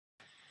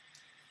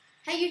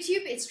Hey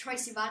YouTube, it's Troye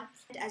Sivan,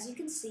 and as you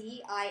can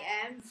see, I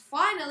am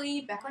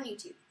finally back on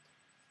YouTube.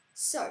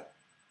 So,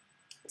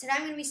 today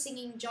I'm going to be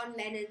singing John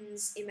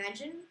Lennon's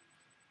Imagine,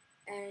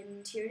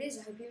 and here it is.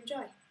 I hope you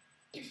enjoy.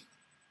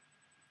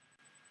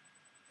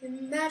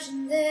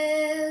 Imagine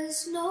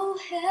there's no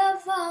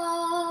heaven.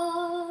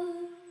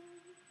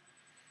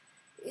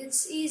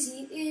 It's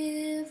easy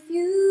if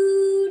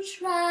you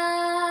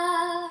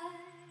try.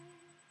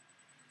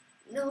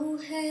 No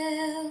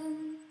hell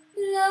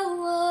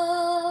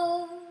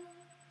below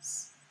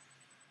us,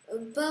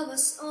 above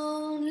us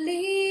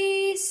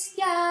only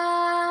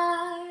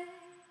sky.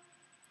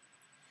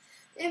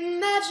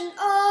 Imagine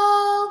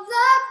all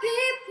the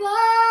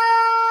people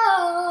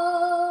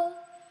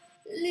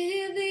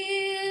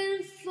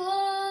living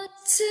for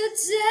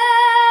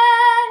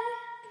today.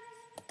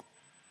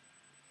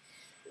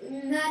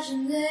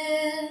 Imagine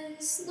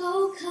there's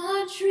no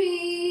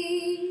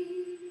countries.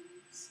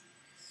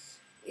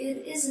 It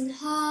isn't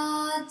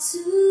hard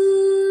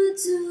to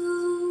do.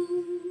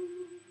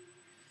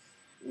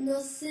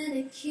 Nothing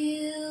to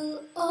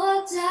kill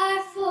or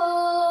die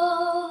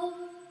for,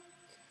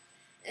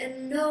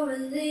 and no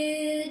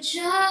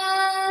religion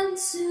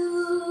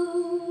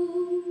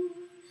too.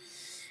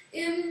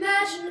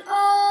 Imagine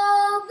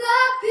all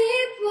the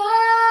people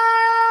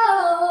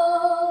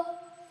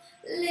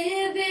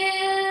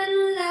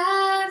living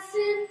life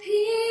in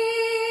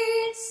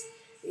peace.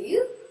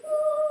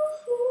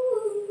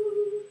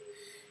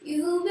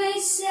 You may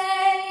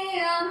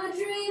say I'm a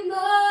dreamer,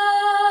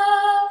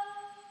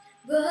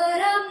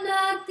 but I'm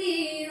not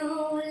the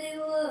only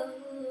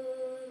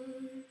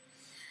one.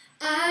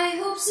 I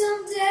hope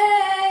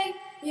someday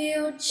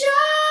you'll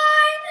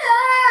join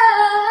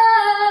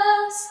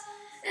us,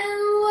 and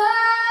the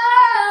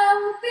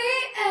world will be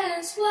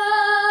as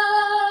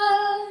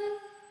one.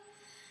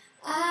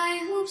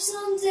 I hope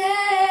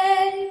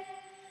someday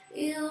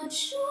you'll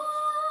join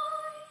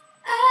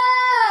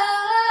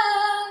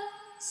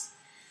us,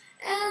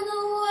 and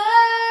the world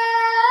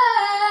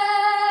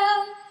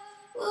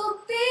will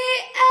be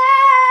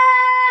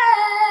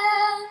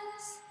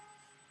as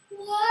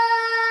one.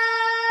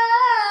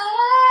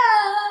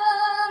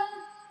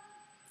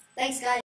 Thanks, guys.